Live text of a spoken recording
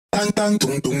It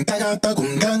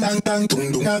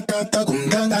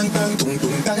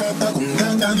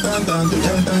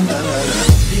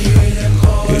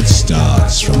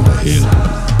starts from the hill,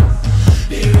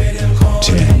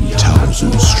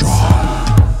 10,000 strong.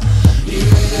 You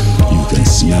can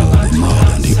smell the mud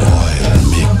and the oil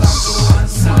mix.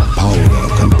 Power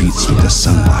competes with the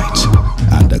sunlight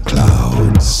and the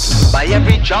clouds. By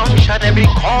every junction, every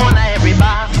corner, every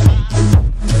bar,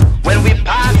 when we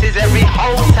pass is every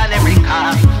house and every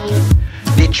car.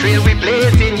 The trail we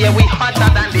blazing, yeah, we hotter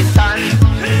than the sun.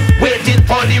 Waiting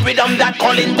for the rhythm that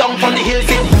calling down from the hills.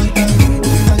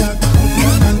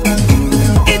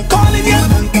 It calling you.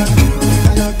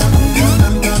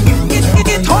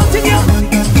 It haunting you.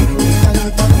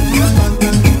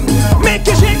 Make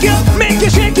you shake you, make you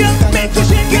shake you, make you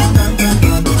shake you.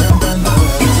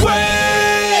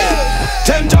 Way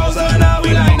 10,000 now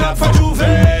we line up for Juve.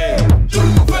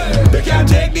 They can't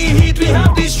take the heat, we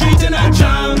have the street in a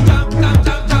jam.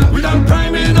 We done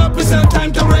priming up, we still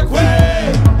time to break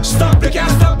way. Stop, they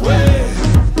can't stop way.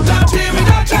 Don't hear me,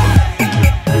 don't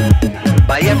try.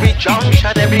 By every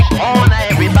junction, every corner,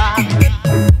 every bar,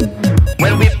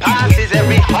 when we pass is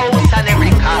every house and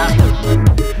every car.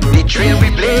 The trail we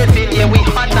blazing, yeah, we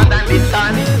hotter than the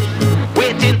sun.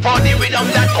 Waiting for the rhythm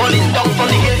that calling down from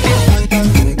the hills.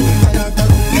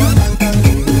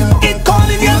 It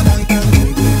calling you.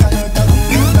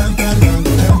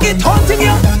 It haunting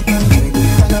you.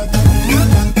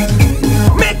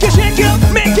 Make you shake you,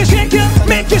 make you shake you,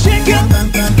 make you shake you.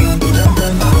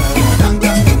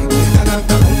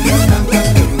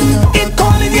 It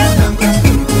calling you.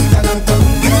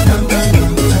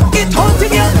 It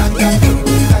haunting you.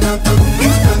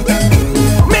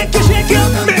 Make you shake you,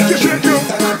 make you shake you.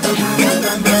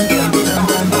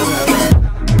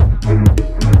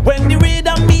 When the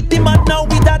rhythm meet the man now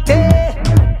with a tay,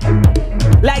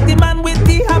 like the man with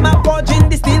the hammer forging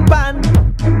the steel pan,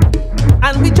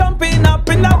 and we jumping up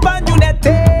in the van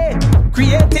unity,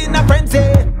 creating a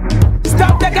frenzy.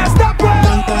 Stop the gas, stop.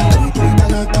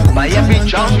 By every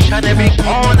junction, every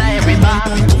corner, every bar,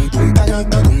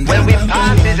 when we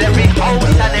pass is every house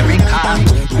and every car.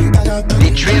 The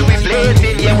trail we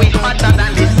blazing, yeah, we hotter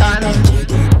than the sun.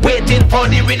 Waiting for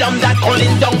the rhythm that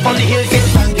calling down from the hills.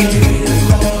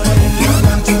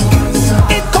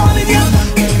 It calling you.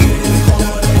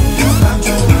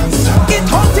 It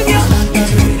haunting you.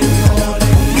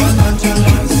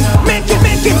 Make it,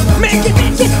 make it, make it,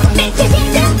 make it, make it,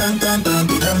 make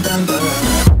it.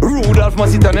 Rudolph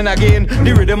must sit turning again.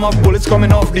 The rhythm of bullets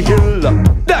coming off the hill.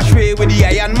 Dash way with the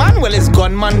Iron Man, well it's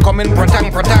gunman coming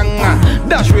protang protang.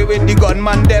 Dash way with the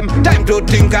gunman them. Time to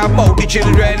think about the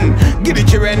children. Give the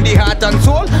children the heart and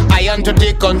soul. Iron to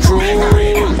take control.